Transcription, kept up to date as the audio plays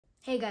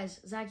Hey guys,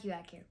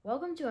 ZakUak here.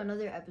 Welcome to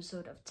another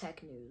episode of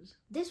Tech News.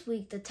 This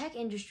week, the tech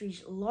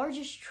industry's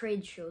largest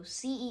trade show,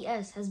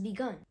 CES, has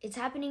begun. It's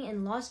happening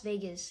in Las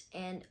Vegas,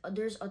 and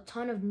there's a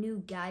ton of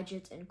new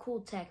gadgets and cool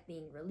tech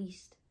being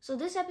released. So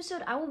this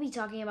episode, I will be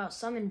talking about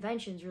some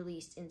inventions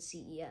released in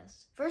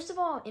CES. First of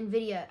all,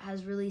 NVIDIA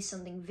has released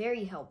something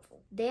very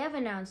helpful. They have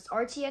announced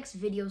RTX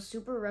Video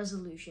Super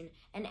Resolution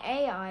and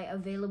AI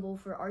available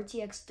for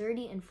RTX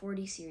 30 and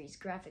 40 series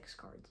graphics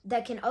cards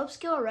that can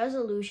upscale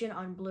resolution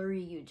on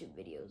blurry YouTube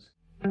videos.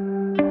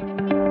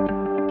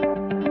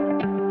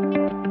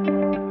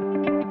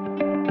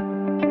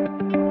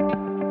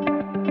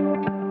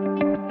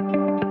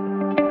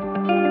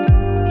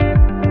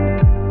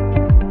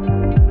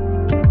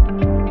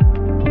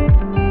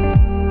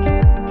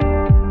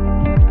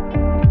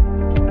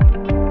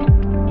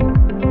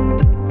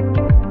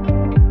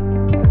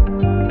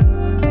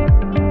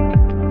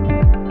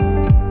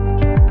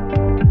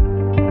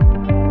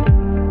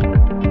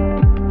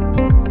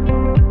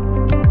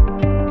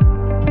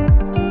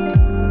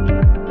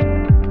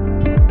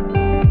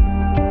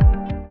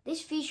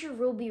 This feature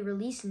will be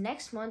released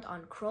next month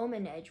on Chrome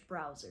and Edge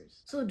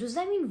browsers. So does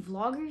that mean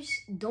vloggers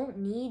don't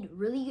need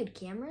really good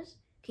cameras?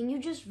 Can you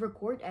just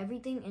record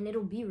everything and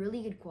it'll be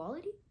really good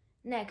quality?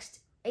 Next,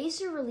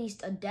 Acer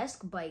released a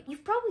desk bike.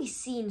 You've probably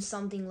seen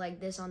something like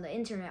this on the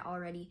internet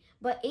already,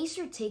 but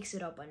Acer takes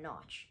it up a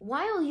notch.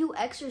 While you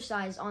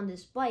exercise on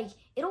this bike,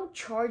 it'll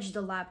charge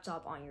the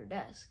laptop on your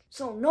desk.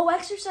 So no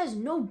exercise,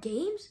 no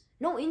games,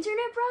 no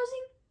internet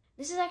browsing?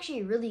 This is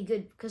actually really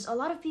good because a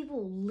lot of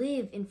people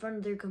live in front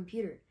of their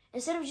computer.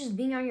 Instead of just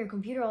being on your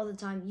computer all the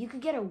time, you could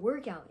get a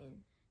workout in.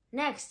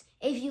 Next,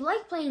 if you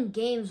like playing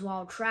games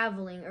while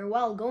traveling or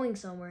while going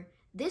somewhere,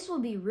 this will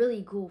be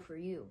really cool for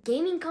you.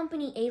 Gaming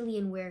company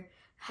Alienware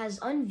has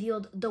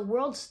unveiled the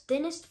world's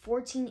thinnest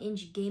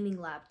 14-inch gaming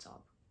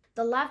laptop.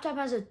 The laptop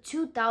has a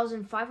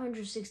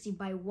 2560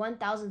 by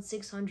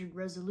 1600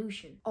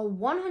 resolution, a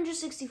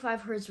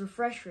 165Hz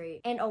refresh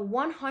rate, and a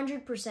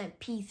 100%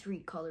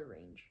 P3 color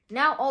range.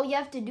 Now all you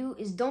have to do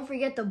is don't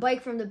forget the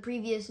bike from the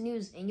previous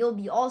news and you'll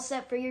be all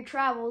set for your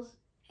travels.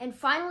 And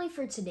finally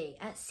for today,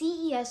 at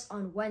CES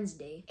on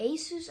Wednesday,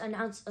 Asus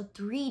announced a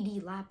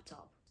 3D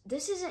laptop.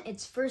 This isn't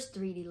its first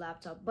 3D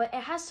laptop, but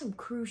it has some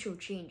crucial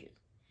changes.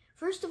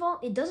 First of all,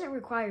 it doesn't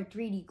require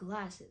 3D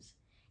glasses.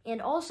 And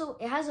also,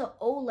 it has an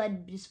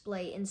OLED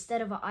display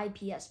instead of an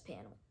IPS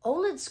panel.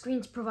 OLED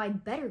screens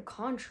provide better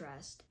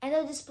contrast, and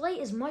the display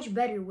is much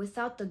better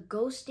without the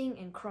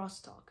ghosting and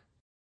crosstalk.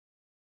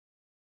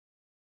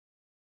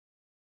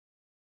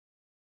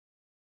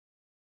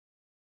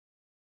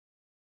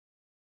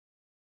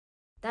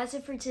 That's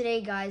it for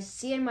today, guys.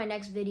 See you in my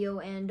next video,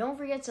 and don't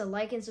forget to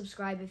like and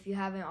subscribe if you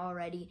haven't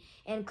already,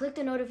 and click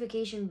the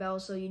notification bell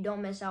so you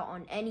don't miss out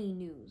on any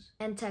news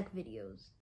and tech videos.